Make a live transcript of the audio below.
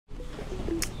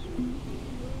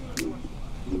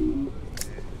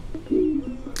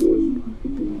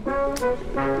The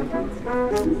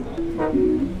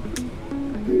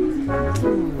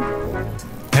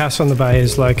house on the bay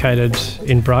is located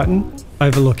in Brighton,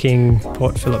 overlooking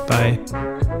Port Phillip Bay.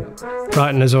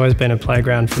 Brighton has always been a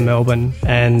playground for Melbourne,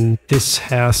 and this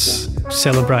house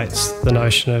celebrates the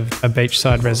notion of a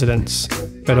beachside residence,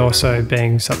 but also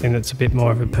being something that's a bit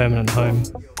more of a permanent home.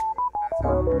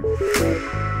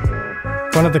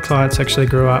 One of the clients actually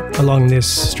grew up along this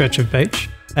stretch of beach,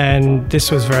 and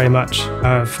this was very much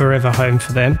a forever home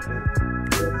for them.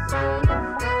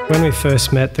 When we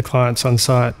first met the clients on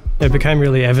site, it became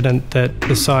really evident that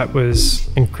the site was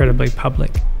incredibly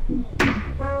public.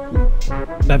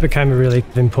 That became a really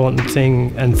important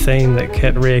thing and theme that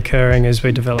kept reoccurring as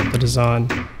we developed the design,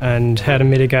 and how to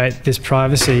mitigate this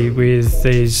privacy with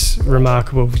these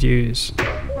remarkable views.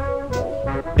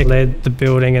 It led the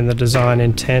building and the design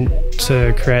intent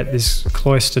to create this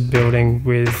cloistered building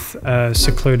with a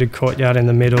secluded courtyard in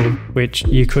the middle, which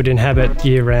you could inhabit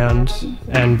year-round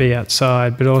and be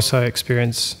outside, but also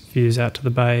experience views out to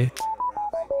the bay.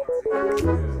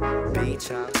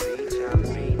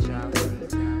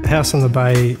 The house on the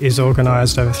bay is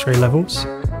organised over 3 levels.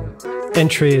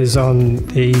 Entry is on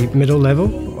the middle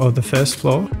level, or the first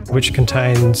floor, which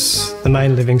contains the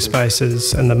main living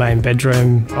spaces and the main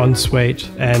bedroom, ensuite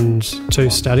and 2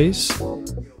 studies.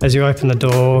 As you open the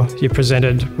door, you're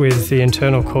presented with the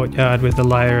internal courtyard with a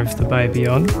layer of the bay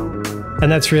beyond. And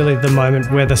that's really the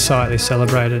moment where the site is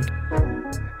celebrated.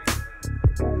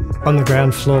 On the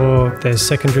ground floor, there's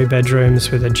secondary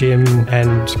bedrooms with a gym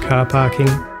and car parking.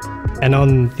 And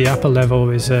on the upper level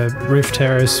is a roof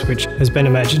terrace, which has been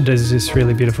imagined as this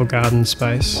really beautiful garden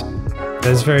space.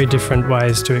 There's very different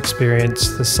ways to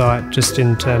experience the site just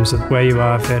in terms of where you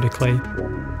are vertically.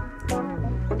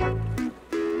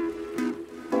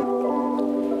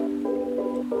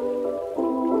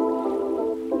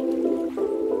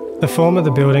 The form of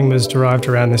the building was derived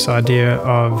around this idea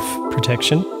of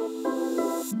protection.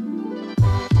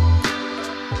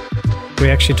 We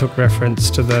actually took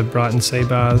reference to the Brighton sea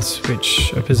baths,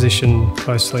 which are positioned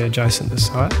closely adjacent to the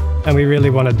site, and we really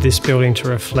wanted this building to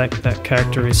reflect that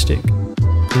characteristic.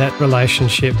 And that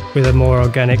relationship with a more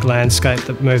organic landscape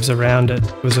that moves around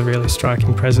it was a really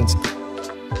striking presence.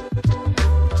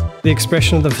 The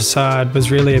expression of the facade was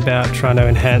really about trying to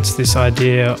enhance this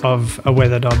idea of a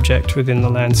weathered object within the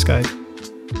landscape.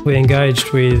 We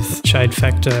engaged with Shade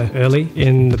Factor early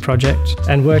in the project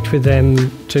and worked with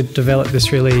them to develop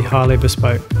this really highly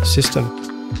bespoke system.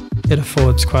 It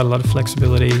affords quite a lot of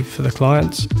flexibility for the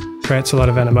clients, creates a lot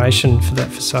of animation for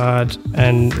that facade,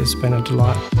 and it's been a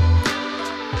delight.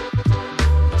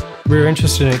 We were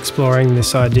interested in exploring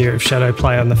this idea of shadow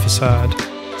play on the facade.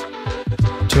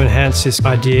 To enhance this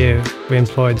idea, we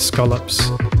employed scallops.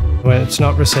 When it's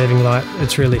not receiving light,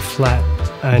 it's really flat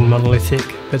and monolithic,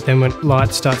 but then when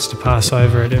light starts to pass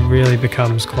over it, it really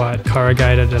becomes quite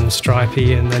corrugated and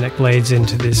stripy, and then it bleeds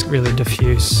into this really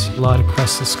diffuse light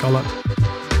across the scallop.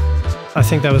 I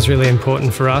think that was really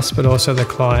important for us, but also the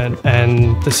client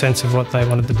and the sense of what they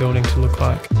wanted the building to look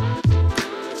like.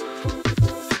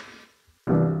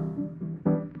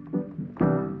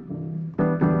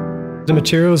 The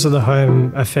materials of the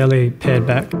home are fairly pared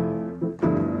back.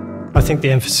 I think the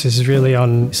emphasis is really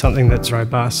on something that's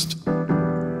robust.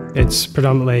 It's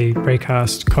predominantly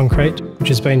precast concrete, which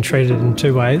has been treated in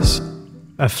 2 ways.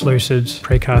 A fluted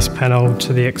precast panel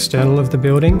to the external of the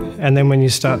building, and then when you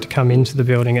start to come into the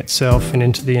building itself and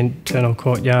into the internal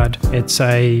courtyard, it's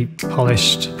a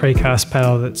polished precast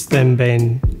panel that's then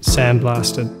been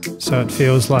sandblasted, so it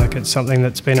feels like it's something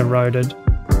that's been eroded.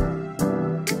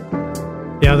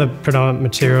 The other predominant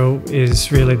material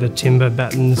is really the timber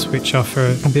battens, which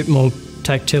offer a bit more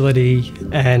tactility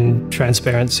and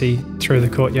transparency through the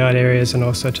courtyard areas and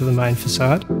also to the main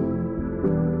facade.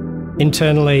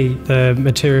 Internally, the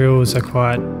materials are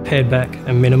quite pared back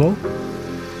and minimal,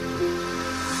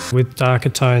 with darker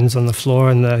tones on the floor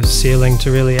and the ceiling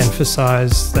to really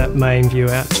emphasise that main view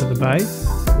out to the bay.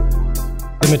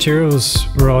 The materials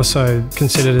were also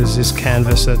considered as this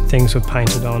canvas that things were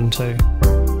painted onto.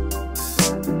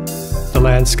 The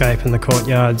landscape and the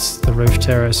courtyards, the roof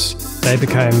terrace, they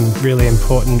became really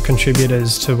important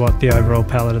contributors to what the overall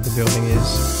palette of the building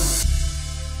is.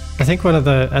 I think one of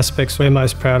the aspects we're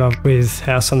most proud of with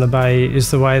House on the Bay is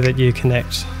the way that you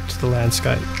connect to the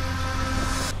landscape.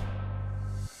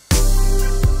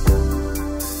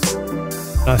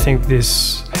 I think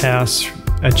this house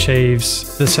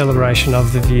achieves the celebration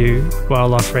of the view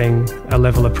while offering a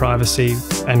level of privacy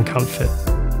and comfort,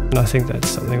 and I think that's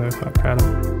something we're quite proud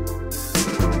of.